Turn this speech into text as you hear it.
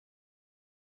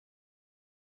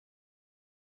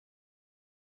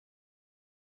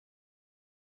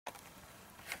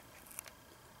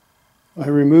I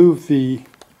removed the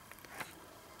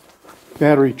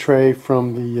battery tray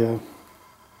from the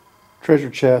treasure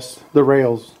chest. The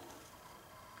rails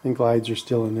and glides are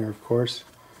still in there, of course.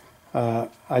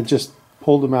 I just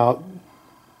pulled them out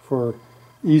for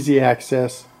easy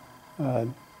access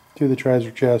to the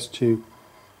treasure chest to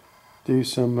do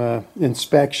some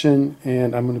inspection,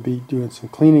 and I'm going to be doing some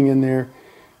cleaning in there,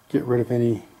 get rid of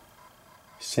any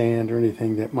sand or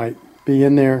anything that might be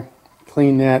in there,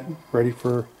 clean that, ready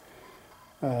for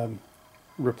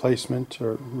replacement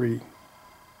or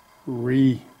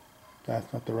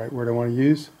that's not the right word I want to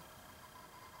use,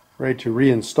 ready to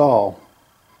reinstall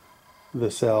the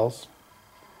cells.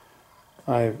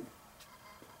 I've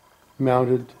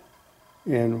mounted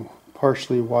and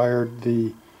partially wired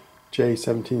the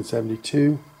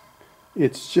J1772.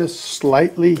 It's just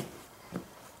slightly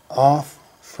off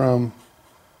from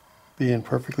being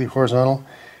perfectly horizontal,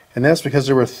 and that's because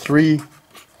there were 3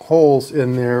 holes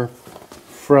in there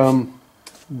from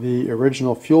the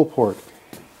original fuel port,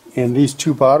 and these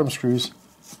 2 bottom screws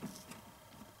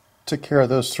took care of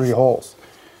those 3 holes.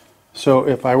 So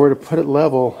if I were to put it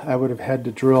level, I would have had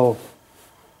to drill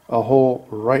a hole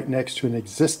right next to an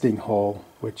existing hole,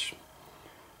 which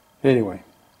anyway,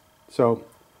 so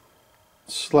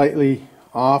slightly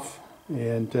off,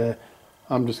 and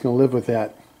I'm just going to live with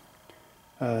that.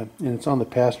 And it's on the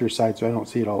passenger side, so I don't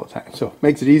see it all the time, so it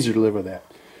makes it easier to live with that.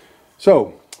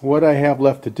 So what I have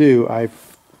left to do,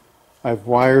 I've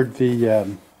wired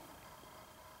the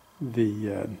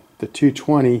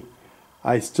 220.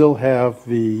 I still have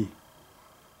the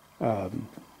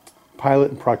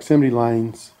pilot and proximity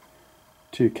lines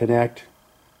to connect,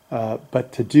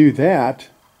 but to do that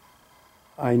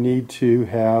I need to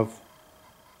have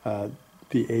the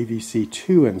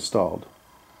AVC2 installed,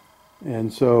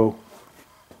 and so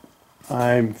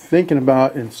I'm thinking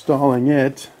about installing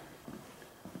it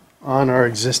on our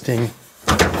existing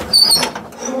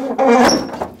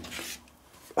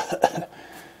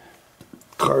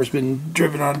car's been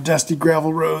driven on dusty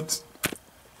gravel roads.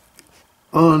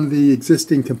 On the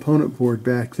existing component board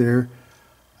back there,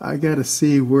 I got to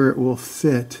see where it will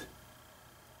fit,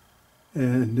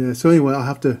 and so anyway, I'll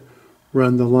have to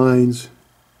run the lines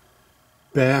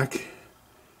back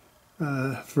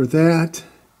for that,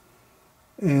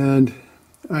 and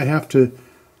I have to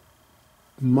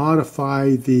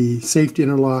modify the safety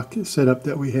interlock setup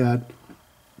that we had.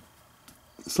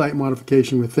 Slight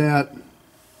modification with that.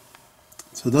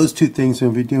 So those 2 things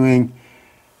we'll be doing.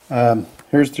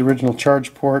 Here's the original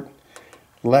charge port.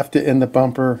 Left it in the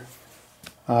bumper.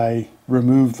 I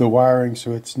removed the wiring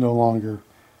so it's no longer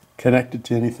connected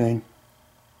to anything.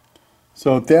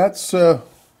 So that's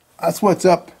what's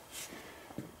up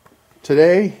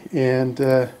today, and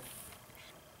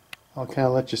I'll kind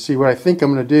of let you see what I think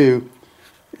I'm going to do.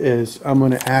 Is I'm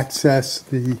going to access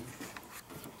the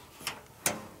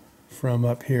from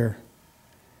up here.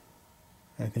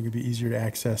 I think it'd be easier to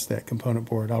access that component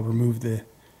board. I'll remove the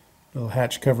little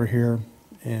hatch cover here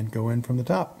and go in from the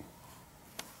top.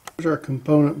 Here's our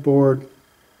component board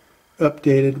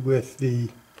updated with the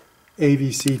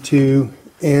AVC2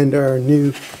 and our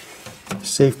new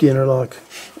safety interlock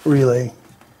relay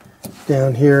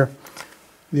down here.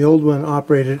 The old one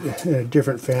operated in a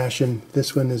different fashion.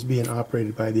 This one is being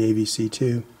operated by the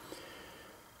AVC2.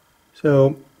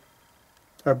 So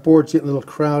our board's getting a little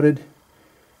crowded.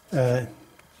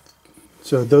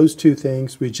 So those 2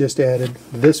 things we just added.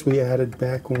 This we added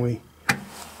back when we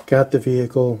got the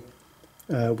vehicle.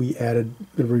 We added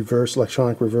the reverse,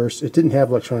 electronic reverse. It didn't have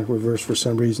electronic reverse for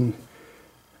some reason.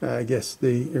 I guess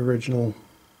the original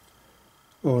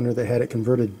owner that had it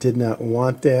converted did not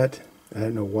want that. I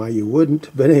don't know why you wouldn't,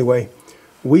 but anyway,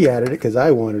 we added it because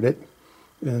I wanted it,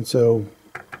 and so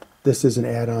this is an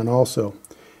add-on also.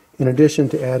 In addition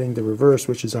to adding the reverse,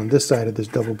 which is on this side of this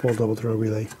double pole, double throw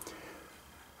relay,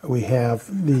 we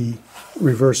have the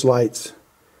reverse lights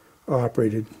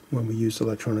operated when we use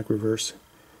electronic reverse,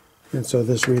 and so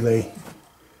this relay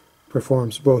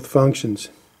performs both functions.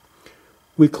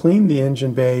 We cleaned the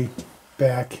engine bay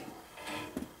back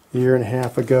a year and a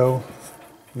half ago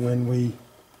when we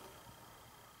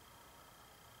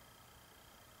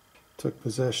took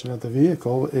possession of the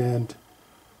vehicle, and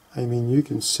I mean, you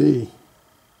can see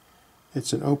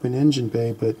it's an open engine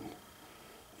bay, but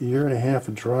a year and a half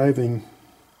of driving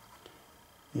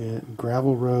in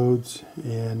gravel roads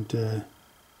and a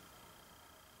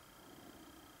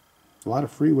lot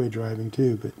of freeway driving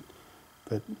too,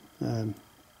 but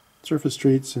surface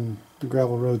streets and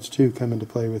gravel roads too come into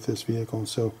play with this vehicle. And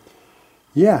so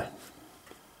yeah,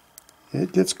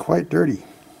 it gets quite dirty.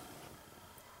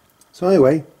 So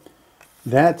anyway,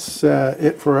 that's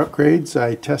it for upgrades.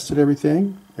 I tested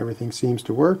everything. Everything seems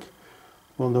to work.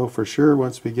 we'll know for sure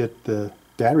once we get the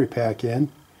battery pack in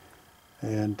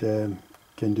and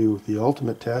can do the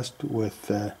ultimate test with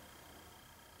the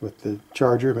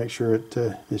charger, make sure it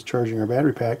is charging our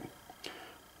battery pack.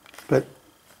 But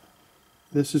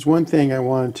this is one thing I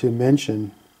wanted to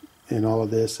mention in all of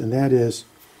this, and that is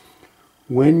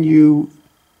when you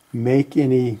make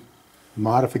any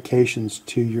modifications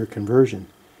to your conversion,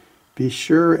 be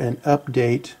sure and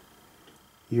update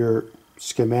your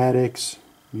schematics,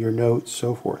 your notes,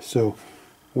 so forth. So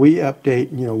we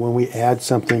update, when we add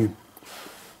something,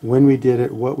 when we did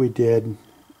it, what we did,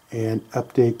 and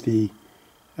update the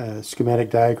schematic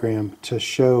diagram to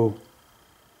show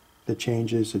the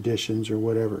changes, additions, or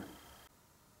whatever.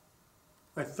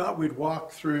 I thought we'd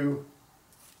walk through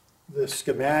the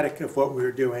schematic of what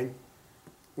we're doing.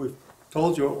 We've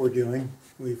told you what we're doing.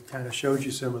 We've kind of showed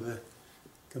you some of the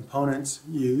components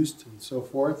used and so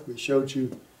forth. We showed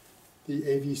you the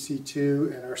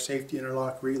AVC2 and our safety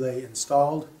interlock relay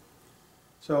installed.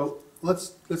 So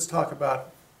let's talk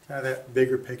about kind of that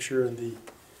bigger picture and the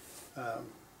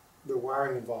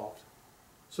wiring involved.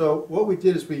 So what we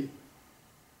did is we've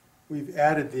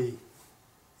added the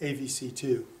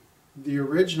AVC2. The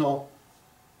original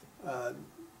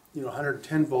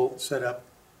 110 volt setup,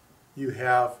 you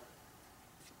have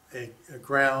a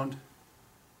ground,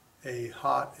 a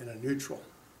hot, and a neutral.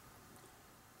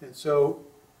 And so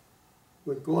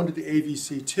when going to the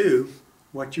AVC2,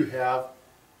 what you have,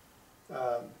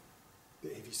 the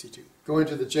AVC2, going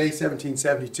to the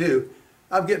J1772,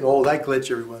 I'm getting old, I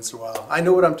glitch every once in a while. I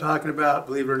know what I'm talking about,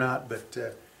 believe it or not, but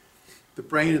the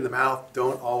brain and the mouth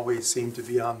don't always seem to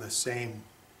be on the same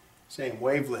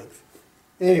wavelength.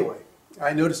 Anyway,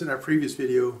 I noticed in our previous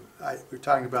video, we were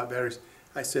talking about batteries,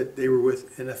 I said they were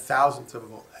within 1,000th of a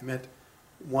volt. I meant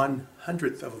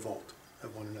 100th of a volt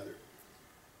of one another.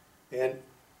 And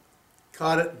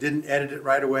caught it, didn't edit it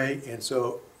right away, and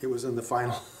so it was in the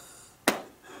final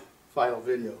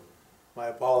video. My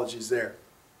apologies there.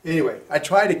 Anyway, I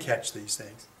try to catch these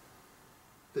things.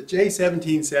 The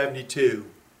J1772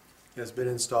 has been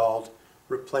installed,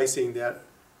 replacing that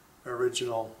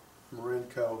original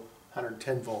Marinco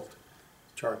 110 volt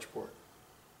charge port.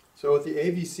 So with the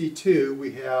AVC2,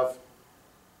 we have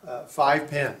 5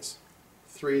 pins,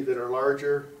 3 that are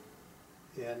larger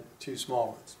and 2 small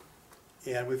ones.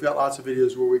 And we've got lots of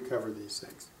videos where we cover these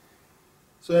things.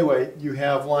 So anyway, you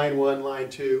have line 1,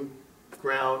 line 2,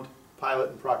 ground,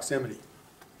 pilot, and proximity.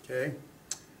 Okay?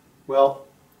 Well,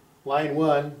 line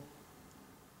 1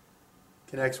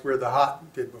 connects where the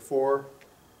hot did before.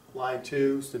 Line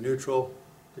 2 is the neutral,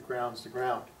 the ground's the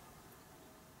ground.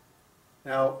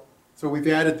 Now, so we've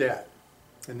added that,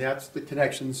 and that's the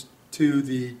connections to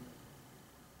the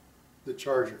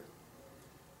charger.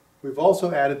 We've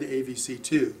also added the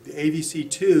AVC2. The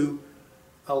AVC2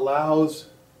 allows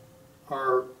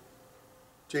our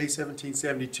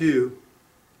J1772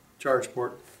 charge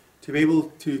port to be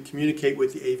able to communicate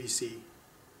with the AVC.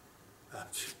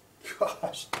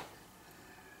 Gosh.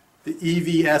 The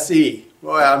EVSE.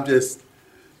 Boy, I'm just...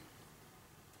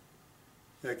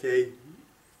 Okay.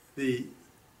 The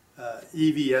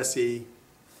EVSE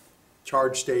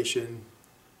charge station,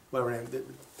 whatever name, the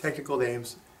technical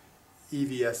names,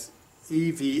 EVSE,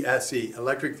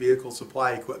 electric vehicle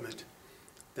supply equipment.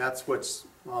 That's what's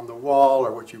on the wall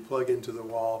or what you plug into the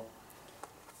wall.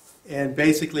 And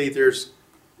basically there's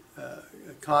a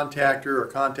contactor or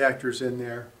contactors in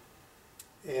there.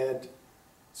 And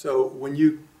so when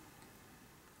you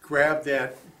grab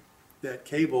that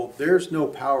cable, there's no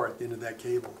power at the end of that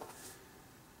cable.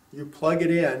 You plug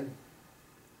it in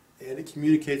and it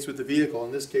communicates with the vehicle.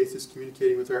 In this case, it's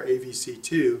communicating with our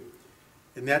AVC2,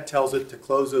 and that tells it to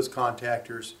close those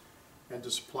contactors and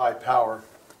to supply power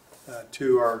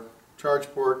to our charge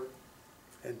port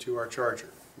and to our charger.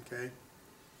 Okay?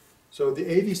 So the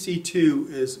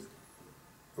AVC2 is,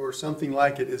 or something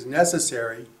like it, is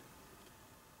necessary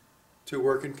to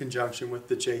work in conjunction with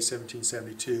the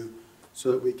J1772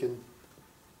 so that we can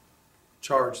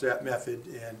charge that method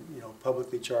and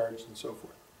publicly charge and so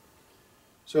forth.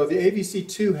 So the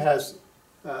AVC2 has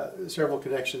several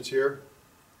connections here,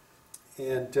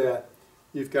 and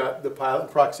you've got the pilot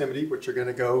and proximity, which are going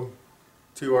to go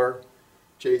to our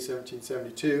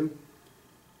J1772.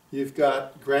 You've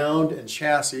got ground and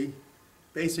chassis,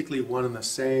 basically one and the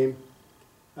same.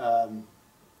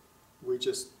 We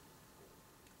just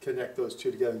connect those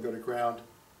two together and go to ground.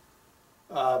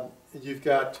 You've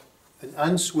got an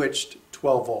unswitched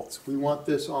 12 volts. We want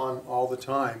this on all the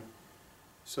time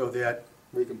so that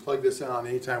we can plug this on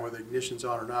anytime whether the ignition's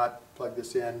on or not, plug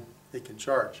this in, it can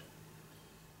charge.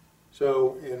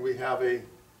 So, and we have a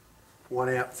 1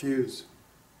 amp fuse.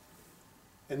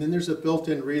 and then there's a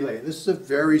built-in relay. This is a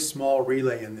very small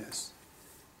relay in this.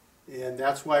 And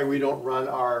that's why we don't run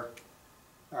our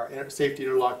safety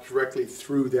interlock directly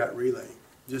through that relay,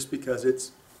 just because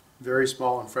it's very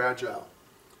small and fragile.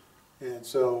 And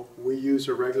so we use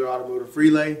a regular automotive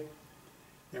relay,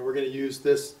 and we're going to use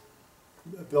this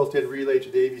built-in relay to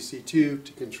the AVC2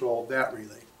 to control that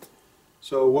relay.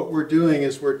 So what we're doing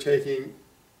is we're taking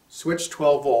switch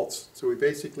 12 volts. So we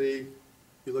basically,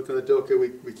 you look at the Doka,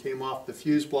 we came off the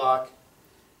fuse block,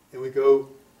 and we go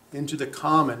into the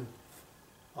common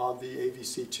on the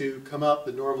AVC2, come out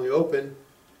the normally open,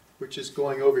 which is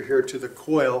going over here to the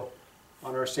coil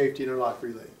on our safety interlock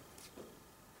relay.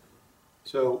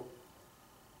 So,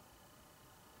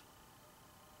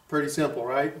 pretty simple,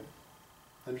 right?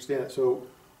 Understand it. So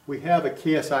we have a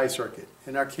KSI circuit,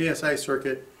 and our KSI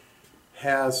circuit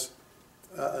has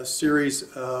a series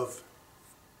of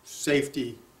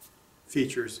safety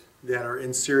features that are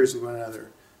in series with one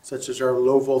another, such as our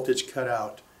low voltage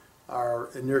cutout, our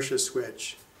inertia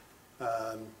switch,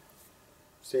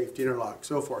 safety interlock,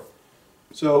 so forth.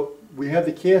 So we have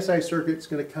the KSI circuit. It's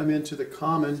going to come into the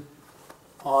common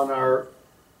on our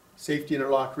safety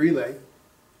interlock relay,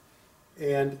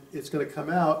 and it's going to come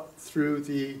out through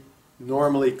the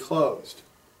normally closed,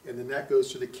 and then that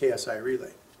goes to the KSI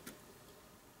relay.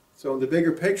 So in the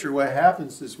bigger picture, what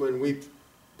happens is when we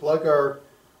plug our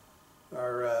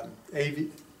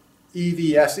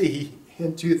EVSE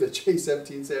into the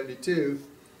J1772,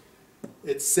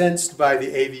 it's sensed by the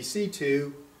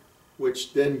AVC2,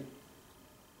 which then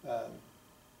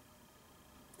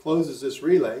closes this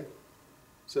relay.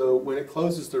 So when it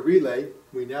closes the relay,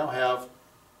 we now have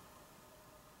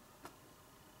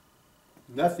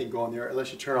nothing going there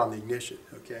unless you turn on the ignition,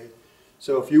 okay?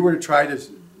 So if you were to try to,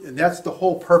 and that's the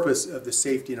whole purpose of the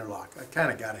safety interlock. I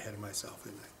kind of got ahead of myself,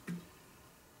 didn't I?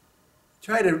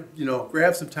 Try to,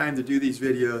 grab some time to do these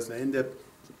videos, and I end up,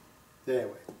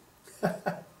 anyway,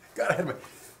 got ahead of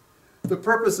myself. The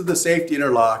purpose of the safety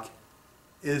interlock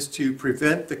is to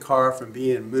prevent the car from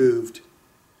being moved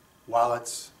while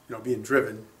it's, being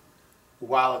driven,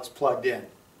 while it's plugged in.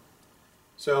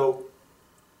 So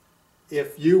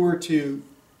if you were to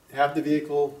have the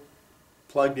vehicle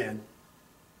plugged in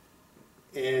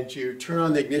and you turn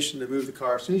on the ignition to move the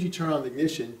car, as soon as you turn on the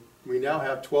ignition, we now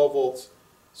have 12 volts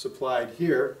supplied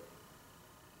here,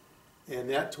 and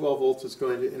that 12 volts is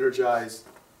going to energize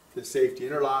the safety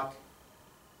interlock,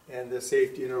 and the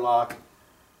safety interlock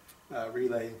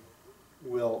relay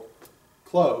will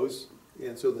close,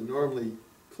 and so the normally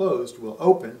closed will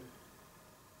open,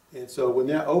 and so when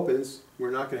that opens, we're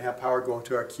not going to have power going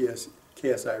to our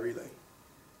KSI relay,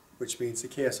 which means the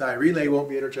KSI relay won't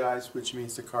be energized, which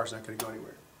means the car's not going to go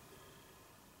anywhere.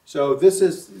 So this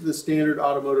is the standard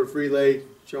automotive relay,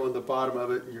 showing the bottom of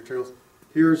it and your terminals.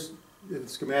 Here's in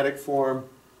schematic form.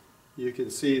 You can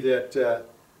see that the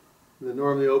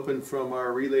normally open from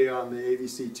our relay on the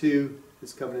AVC2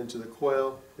 is coming into the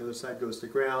coil. The other side goes to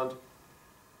ground.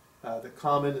 The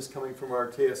common is coming from our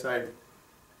KSI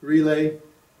relay,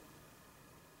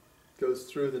 goes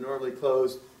through the normally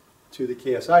closed to the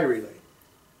KSI relay.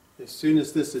 As soon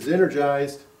as this is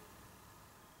energized,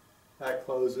 that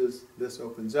closes, this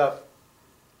opens up,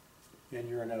 and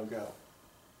you're a no-go.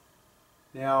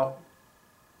 Now,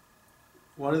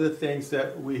 one of the things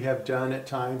that we have done at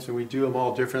times, and we do them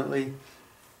all differently,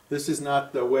 this is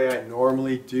not the way I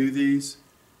normally do these,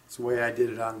 it's the way I did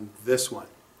it on this one.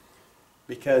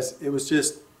 Because it was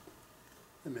just,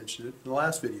 I mentioned it in the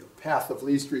last video, path of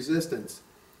least resistance.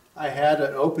 I had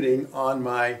an opening on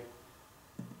my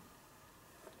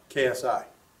KSI.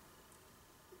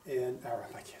 And, or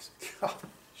my KSI, gosh.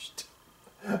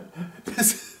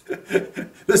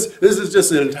 This is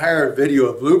just an entire video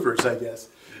of bloopers, I guess.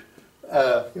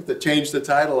 You have to change the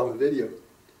title on the video.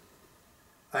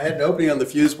 I had an opening on the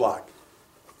fuse block.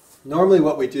 Normally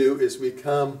what we do is we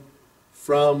come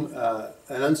from an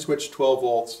unswitched 12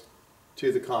 volts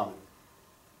to the common.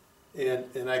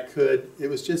 And I could, it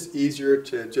was just easier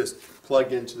to just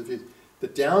plug into the fuse. The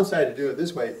downside to doing it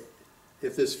this way,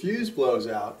 if this fuse blows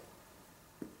out,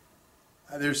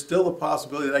 there's still the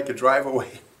possibility that I could drive away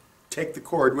and take the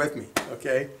cord with me,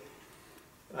 okay?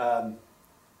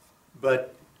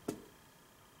 But,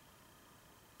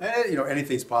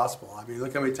 anything's possible. I mean,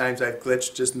 look how many times I've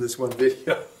glitched just in this one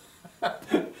video.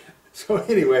 So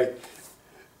anyway,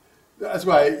 that's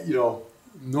why,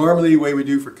 normally the way we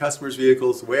do for customers'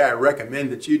 vehicles, the way I recommend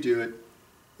that you do it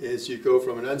is you go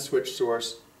from an unswitched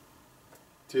source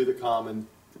to the common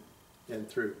and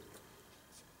through.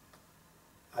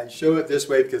 I show it this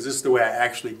way because this is the way I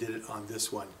actually did it on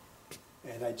this one.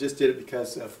 And I just did it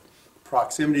because of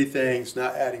proximity things,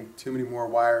 not adding too many more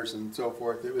wires and so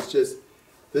forth. It was just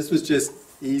this was just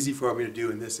easy for me to do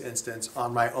in this instance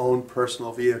on my own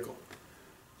personal vehicle.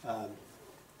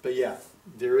 But yeah,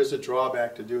 there is a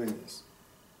drawback to doing this.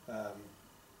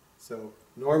 So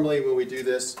normally when we do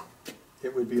this,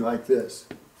 it would be like this.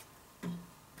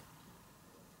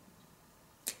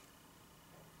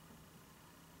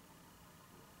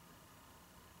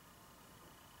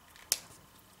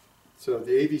 So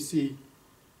the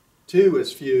AVC2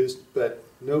 is fused, but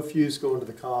no fuse going to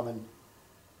the common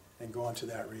and going to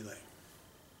that relay.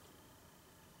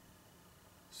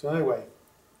 So anyway,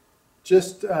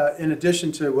 just in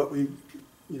addition to what we,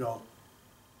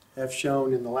 have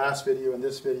shown in the last video and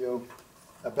this video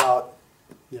about,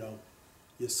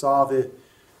 you saw the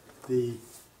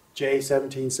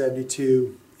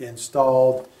J1772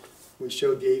 installed. We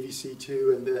showed the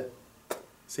AVC2 and the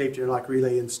safety interlock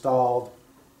relay installed.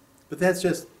 But that's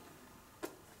just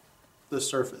the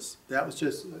surface. That was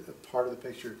just a part of the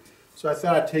picture. So I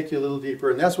thought I'd take you a little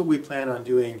deeper, and that's what we plan on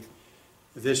doing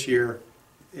this year.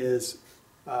 Is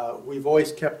we've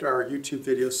always kept our YouTube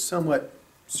videos somewhat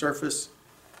surface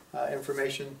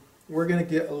information. We're going to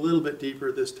get a little bit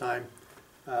deeper this time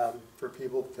for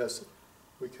people because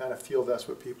we kind of feel that's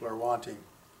what people are wanting.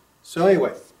 So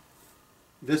anyway,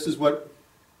 this is what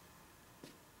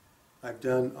I've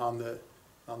done on the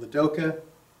Doka.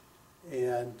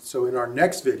 And so in our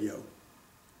next video,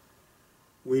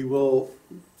 we will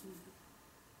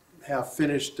have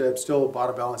finished, still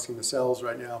bottom balancing the cells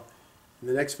right now. In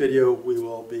the next video, we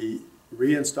will be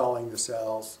reinstalling the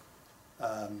cells,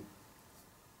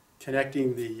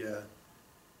 connecting the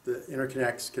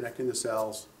interconnects, connecting the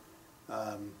cells,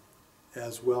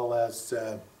 as well as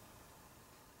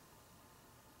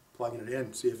plugging it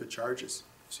in, see if it charges,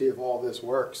 see if all this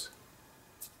works.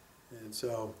 And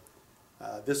so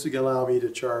this is going to allow me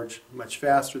to charge much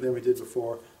faster than we did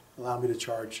before, allow me to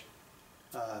charge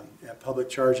at public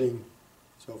charging,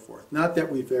 so forth. Not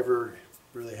that we've ever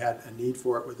really had a need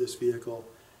for it with this vehicle.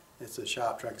 It's a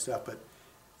shop truck and stuff, but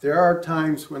there are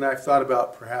times when I've thought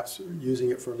about perhaps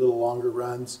using it for a little longer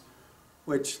runs,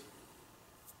 which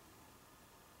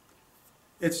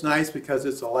it's nice because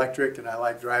it's electric and I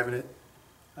like driving it.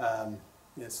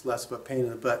 It's less of a pain in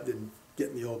the butt than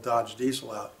getting the old Dodge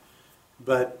diesel out.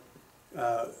 But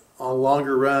on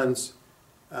longer runs,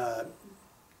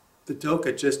 the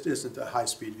Doka just isn't a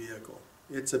high-speed vehicle.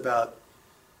 It's about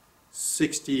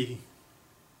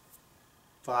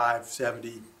 65,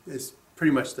 70 is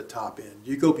pretty much the top end.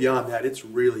 You go beyond that, it's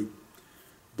really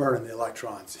burning the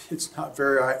electrons. It's not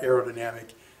very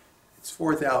aerodynamic. It's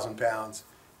 4,000 pounds.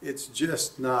 It's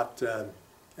just not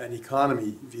an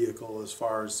economy vehicle as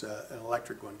far as an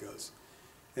electric one goes.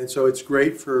 And so it's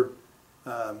great for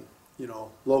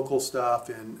local stuff,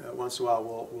 and once in a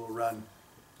while we'll run,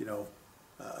 a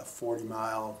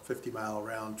 40-mile, 50-mile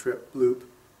round trip loop.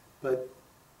 But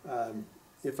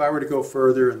if I were to go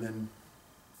further and then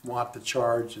want to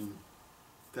charge and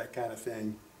that kind of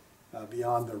thing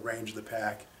beyond the range of the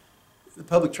pack, the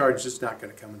public charge is just not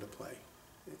going to come into play.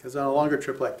 Because on a longer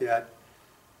trip like that,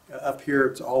 up here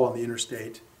it's all on the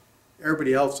interstate.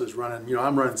 Everybody else is running,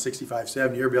 I'm running 65,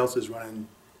 70, everybody else is running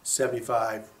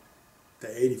 75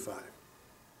 to 85.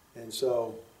 And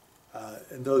so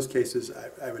in those cases,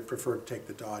 I would prefer to take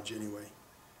the Dodge anyway.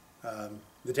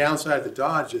 The downside of the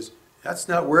Dodge is that's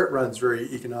not where it runs very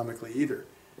economically either.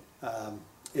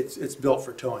 It's built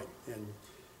for towing. And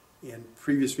in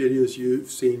previous videos, you've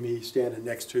seen me standing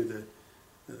next to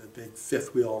the big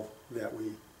fifth wheel that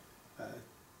we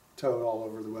towed all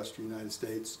over the western United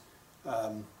States.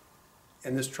 And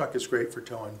this truck is great for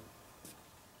towing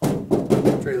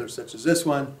trailers such as this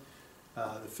one,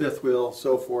 the fifth wheel,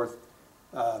 so forth.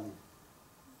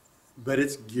 But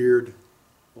it's geared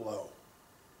low.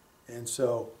 And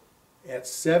so at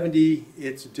 70,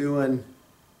 it's doing,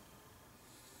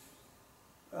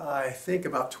 I think,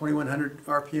 about 2,100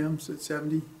 RPMs at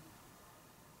 70,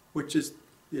 which is,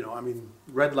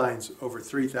 red line's over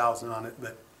 3,000 on it,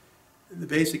 but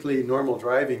basically normal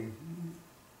driving,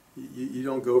 you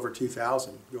don't go over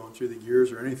 2,000 going through the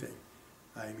gears or anything.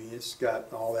 It's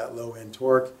got all that low-end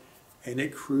torque, and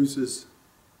it cruises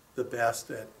the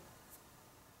best at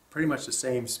pretty much the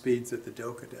same speeds that the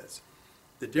Doka does.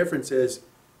 The difference is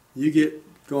you get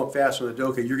going faster on the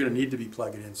Doka, you're going to need to be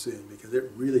plugging in soon because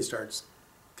it really starts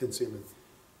consuming.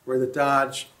 Where the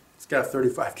Dodge, it's got a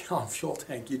 35-gallon fuel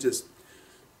tank. You just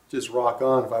rock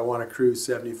on. If I want to cruise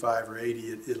 75 or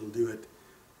 80, it'll do it.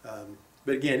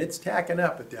 But again, it's tacking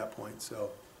up at that point.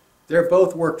 So they're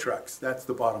both work trucks. That's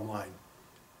the bottom line.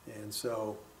 And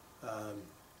so on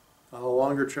a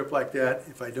longer trip like that,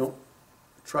 if the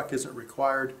truck isn't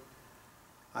required,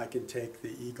 I can take the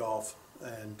e-Golf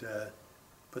and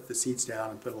put the seats down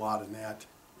and put a lot in that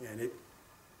and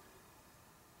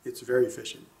it's a very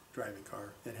efficient driving car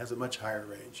and has a much higher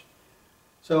range.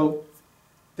 So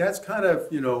that's kind of,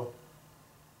 you know,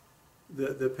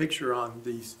 the picture on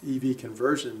these EV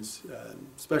conversions,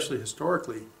 especially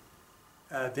historically.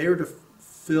 They were to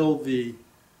fill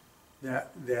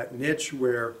that niche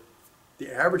where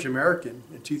the average American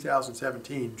in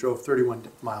 2017 drove 31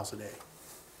 miles a day.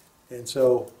 And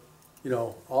so, you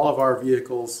know, all of our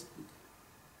vehicles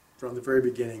from the very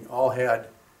beginning all had,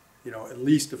 you know, at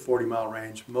least a 40-mile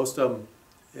range, most of them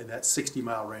in that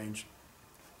 60-mile range.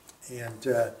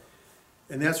 And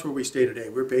that's where we stay today.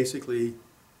 We're basically,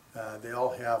 they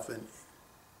all have an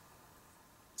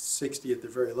 60 at the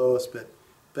very lowest,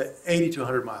 but 80 to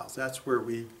 100 miles. That's where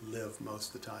we live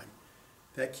most of the time.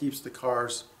 That keeps the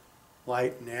cars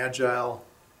light and agile,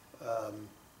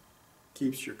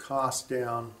 keeps your costs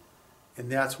down,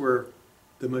 and that's where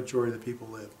the majority of the people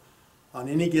live. On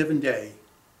any given day,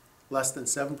 less than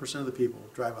 7% of the people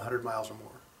drive 100 miles or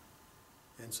more.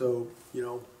 And so, you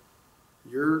know,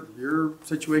 your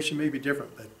situation may be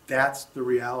different, but that's the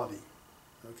reality,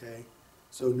 okay?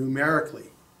 So numerically,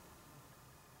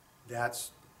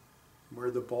 that's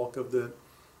where the bulk of the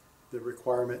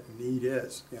requirement and need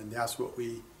is, and that's what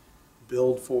we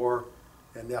build for,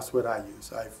 and that's what I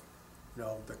use. You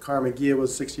know, the Karmann Ghia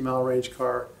was a 60-mile range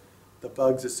car, the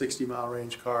Bug's a 60-mile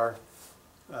range car,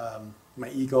 my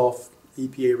e-Golf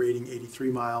EPA rating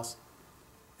 83 miles,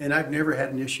 and I've never had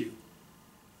an issue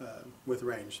with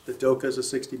range. The Doka's a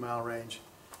 60-mile range.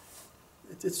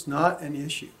 It's not an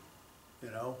issue, you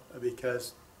know,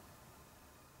 because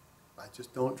I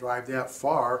just don't drive that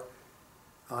far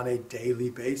on a daily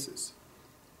basis.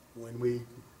 When we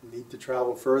need to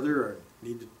travel further or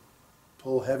need to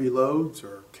pull heavy loads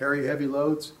or carry heavy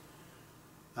loads,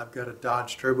 I've got a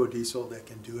Dodge Turbo Diesel that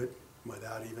can do it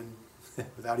without even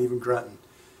without even grunting.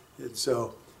 And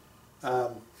so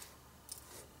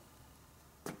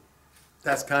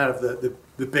that's kind of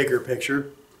the bigger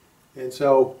picture. And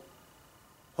so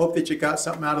hope that you got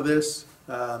something out of this.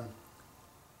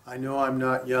 I know I'm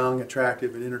not young,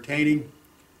 attractive, and entertaining.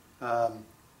 I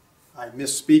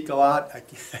misspeak a lot. I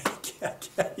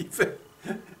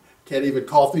can't even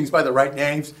call things by the right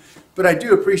names. But I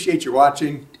do appreciate you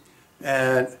watching.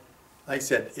 And like I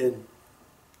said, in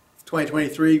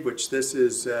 2023, which this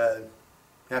is,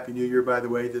 Happy New Year, by the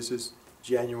way. This is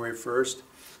January 1st,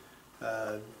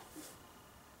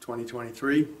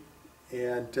 2023.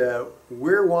 And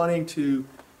we're wanting to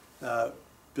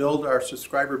build our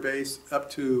subscriber base up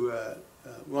to,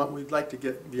 we'd like to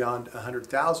get beyond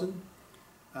 100,000.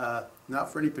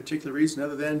 Not for any particular reason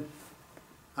other than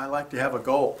I like to have a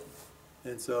goal.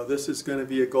 And so this is going to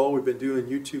be a goal. We've been doing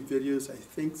YouTube videos, I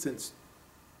think, since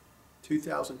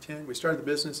 2010. We started the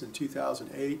business in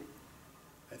 2008.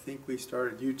 I think we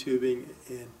started YouTubing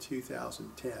in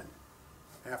 2010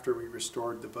 after we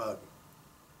restored the Bug.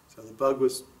 So the Bug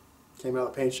came out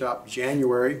of the paint shop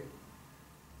January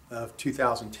of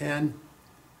 2010,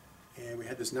 and we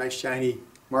had this nice shiny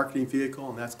marketing vehicle,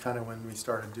 and that's kind of when we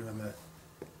started doing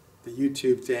the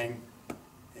YouTube thing,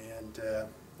 and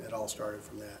it all started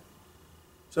from that.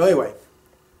 So anyway,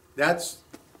 that's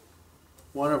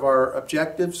one of our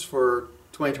objectives for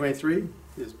 2023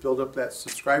 is build up that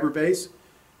subscriber base,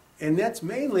 and that's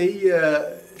mainly,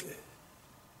 now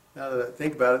that I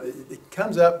think about it, it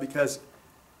comes up because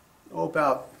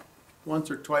about once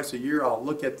or twice a year I'll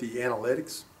look at the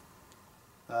analytics,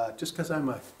 just because I'm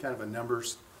a kind of a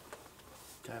numbers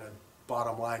kind of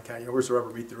bottom line kind of, where's the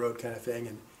rubber meet the road kind of thing.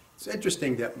 And it's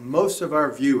interesting that most of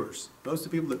our viewers, most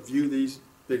of the people that view these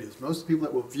videos, most of the people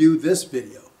that will view this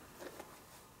video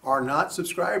are not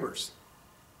subscribers.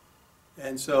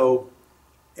 And so,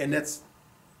 and that's,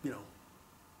 you know,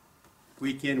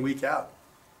 week in, week out.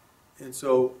 And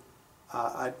so,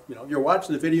 you know, you're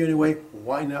watching the video anyway,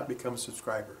 why not become a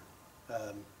subscriber?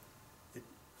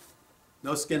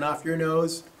 No skin off your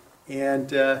nose,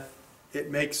 and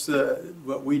it makes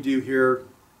what we do here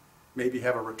maybe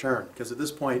have a return. Because at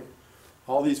this point,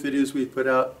 all these videos we put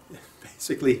out,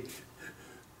 basically,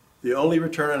 the only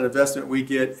return on investment we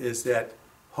get is that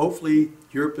hopefully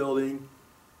you're building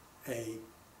a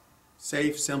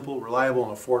safe, simple, reliable,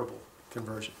 and affordable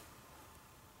conversion.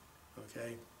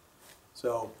 Okay?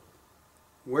 So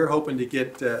we're hoping to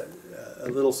get a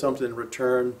little something in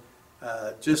return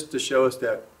just to show us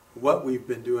that what we've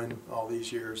been doing all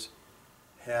these years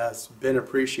has been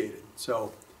appreciated.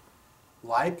 So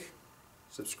like,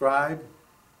 subscribe,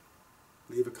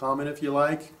 leave a comment if you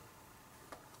like,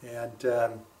 and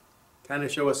kind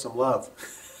of show us some love.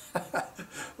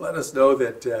 Let us know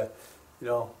that you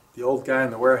know, the old guy in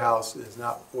the warehouse is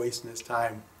not wasting his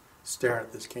time staring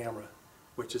at this camera,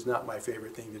 which is not my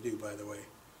favorite thing to do, by the way.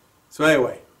 So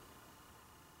anyway,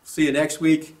 see you next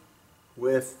week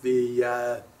with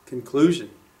the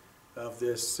conclusion of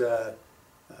this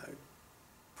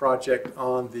project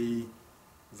on the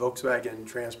Volkswagen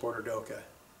Transporter Doka.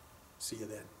 See you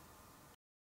then.